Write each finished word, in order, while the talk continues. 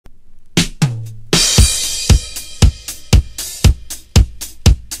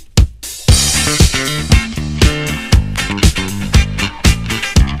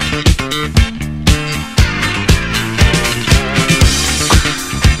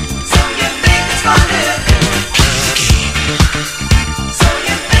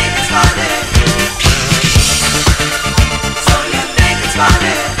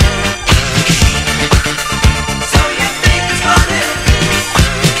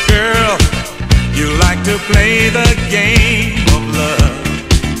play the game of love.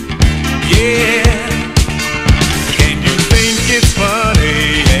 Yeah. Can you think it's funny?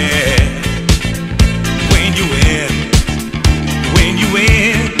 Yeah. When you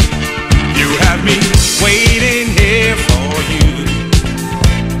win, you have me waiting here for you.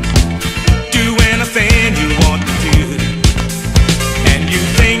 Do anything you want to do, and you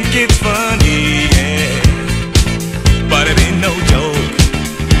think it's funny, yeah. But it ain't no joke.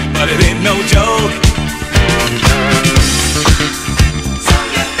 But it ain't no joke. So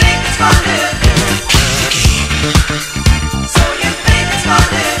you think it's funny? So you think it's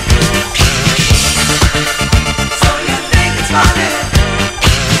funny? So you think it's funny?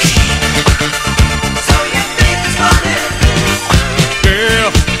 So you think it's funny? Girl,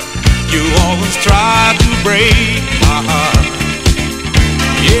 you always try to break my heart.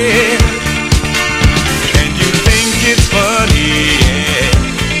 Yeah. And you think it's funny, yeah.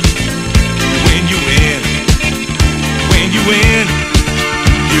 When you win,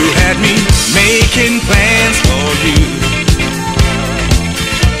 you had me making plans for you,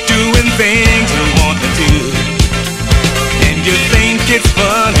 doing things you want to do, and you think it's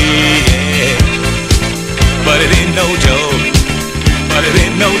funny, yeah. But it ain't no joke. But it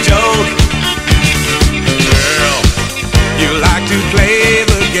ain't no joke. Girl, you like to play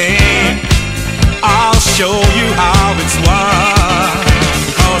the game. I'll show you how it's won,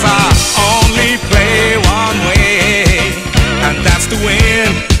 'cause I only play one way, and that's to win.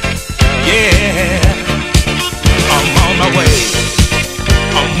 Yeah, I'm on my way,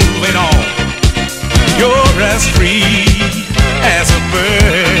 I'm moving on. You're as free as a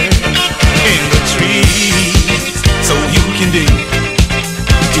bird in the trees, so you can do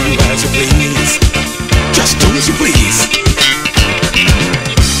as you please. Just do as you please.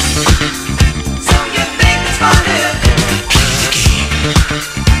 So you think it's funny?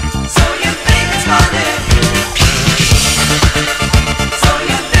 So you think it's funny? So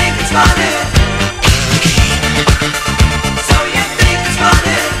you think it's funny? So you think it's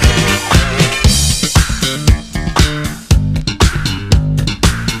funny?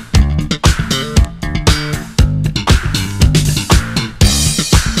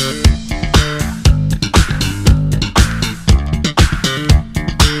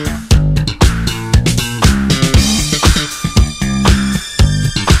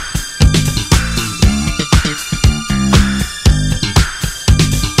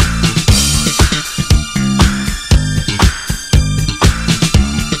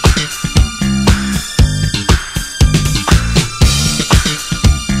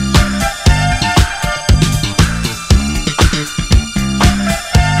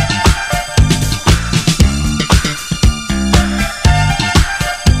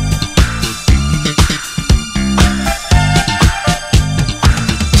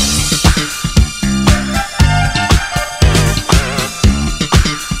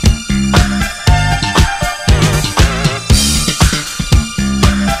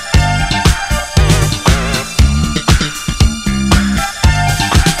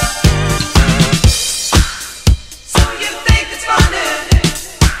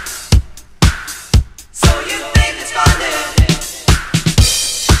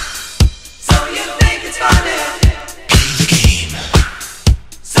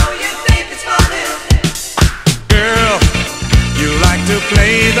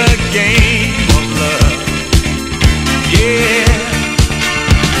 Play the game of love. Yeah.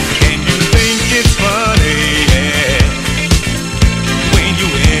 Can you think it's funny? Yeah. When you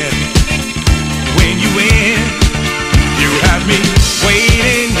win, you have me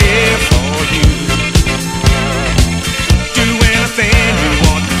waiting here for you. Do anything you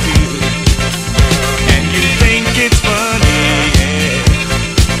want to do, and you think it's funny, yeah.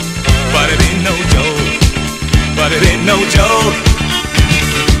 But it ain't no joke. But it ain't no joke.